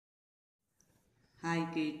Hi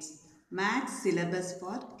kids, Maths syllabus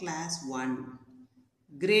for class 1,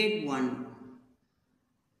 grade 1.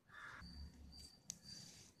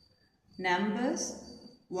 Numbers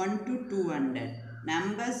 1 to 200.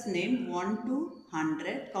 Numbers named 1 to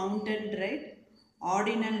 100, count and write.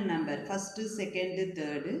 Ordinal number, first, second,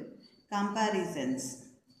 third. Comparisons,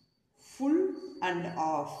 full and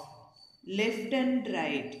off, left and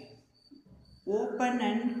right, open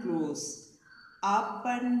and close, up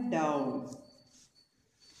and down.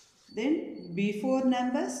 Then before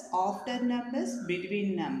numbers, after numbers,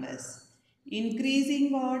 between numbers.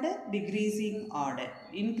 Increasing order, decreasing order.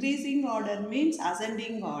 Increasing order means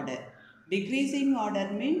ascending order. Decreasing order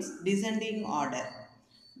means descending order.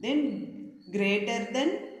 Then greater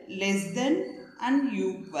than, less than and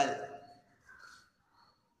equal.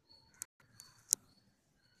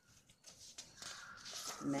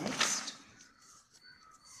 Next.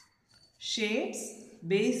 Shapes,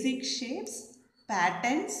 basic shapes,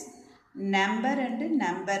 patterns, number and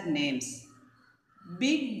number names.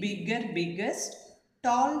 Big, bigger, biggest,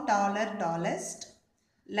 tall, taller, tallest,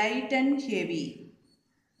 light and heavy,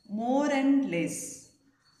 more and less.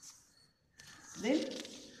 Then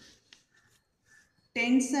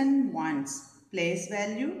tens and ones, place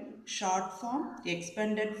value, short form,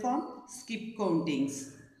 expanded form, skip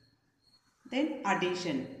countings. Then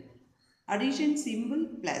addition. Addition symbol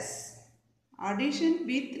plus. Addition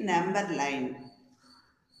with number line.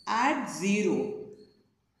 Add 0.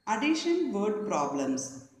 Addition word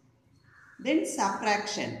problems. Then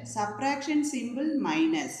subtraction. Subtraction symbol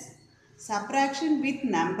minus. Subtraction with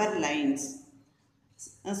number lines.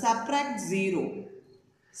 Subtract 0.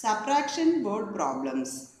 Subtraction word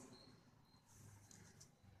problems.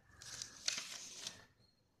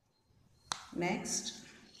 Next.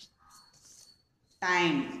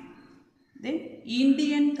 Time. Then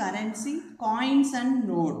Indian currency, coins and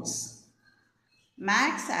notes.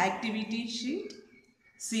 Maths activity sheet.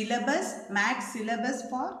 Syllabus, Maths syllabus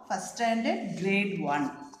for first standard grade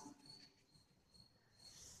 1.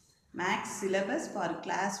 Maths syllabus for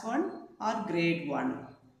class 1 or grade 1.